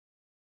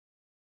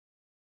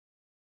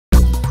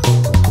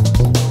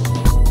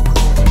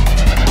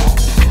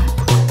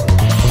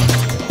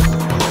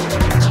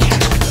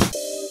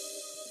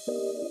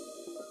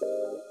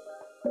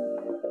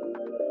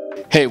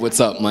Hey, what's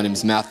up? My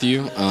name's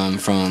Matthew. I'm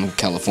from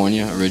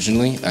California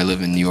originally. I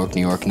live in New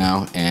York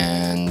now,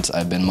 and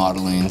I've been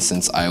modeling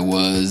since I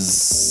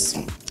was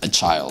a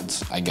child,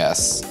 I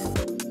guess.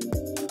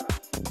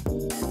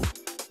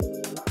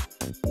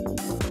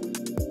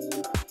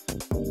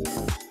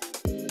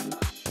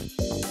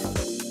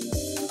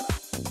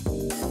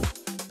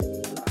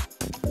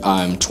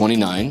 I'm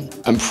 29.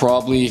 I'm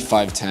probably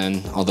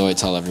 5'10", although I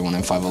tell everyone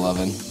I'm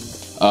 5'11".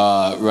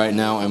 Right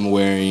now I'm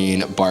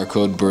wearing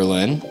Barcode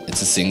Berlin.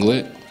 It's a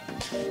singlet.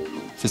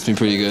 Fits me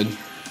pretty good.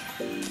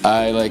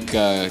 I like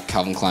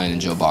Calvin Klein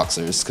and Joe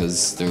Boxers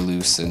because they're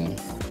loose and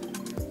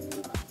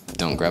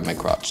don't grab my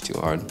crotch too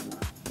hard.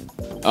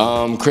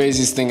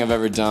 Craziest thing I've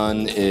ever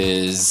done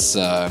is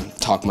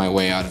talk my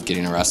way out of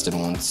getting arrested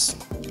once.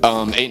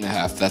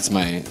 8.5, that's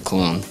my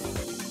cologne.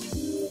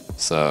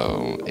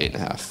 So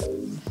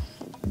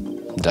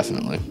 8.5.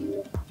 Definitely.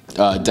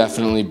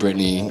 Definitely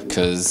Britney,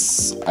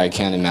 because I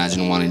can't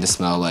imagine wanting to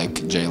smell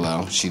like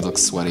J-Lo. She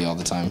looks sweaty all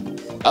the time.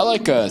 I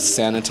like a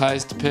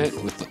sanitized pit,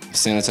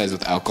 sanitized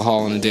with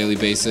alcohol on a daily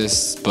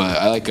basis, but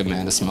I like a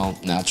man to smell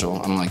natural.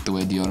 I don't like the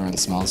way deodorant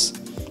smells.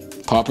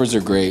 Poppers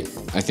are great.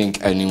 I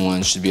think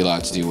anyone should be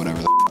allowed to do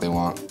whatever the they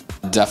want.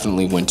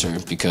 Definitely winter,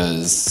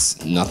 because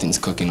nothing's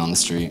cooking on the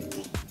street.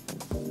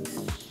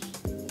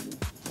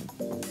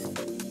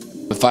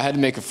 If I had to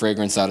make a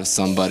fragrance out of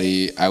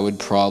somebody, I would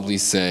probably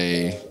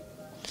say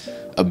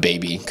a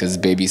baby, because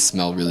babies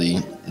smell really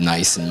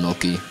nice and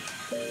milky.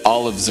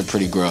 Olives are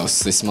pretty gross.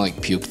 They smell like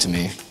puke to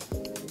me.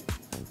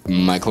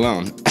 My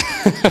cologne.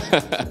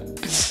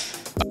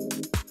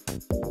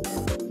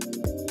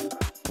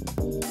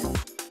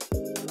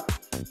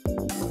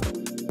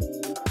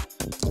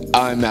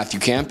 I'm Matthew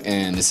Camp,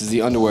 and this is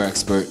the Underwear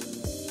Expert.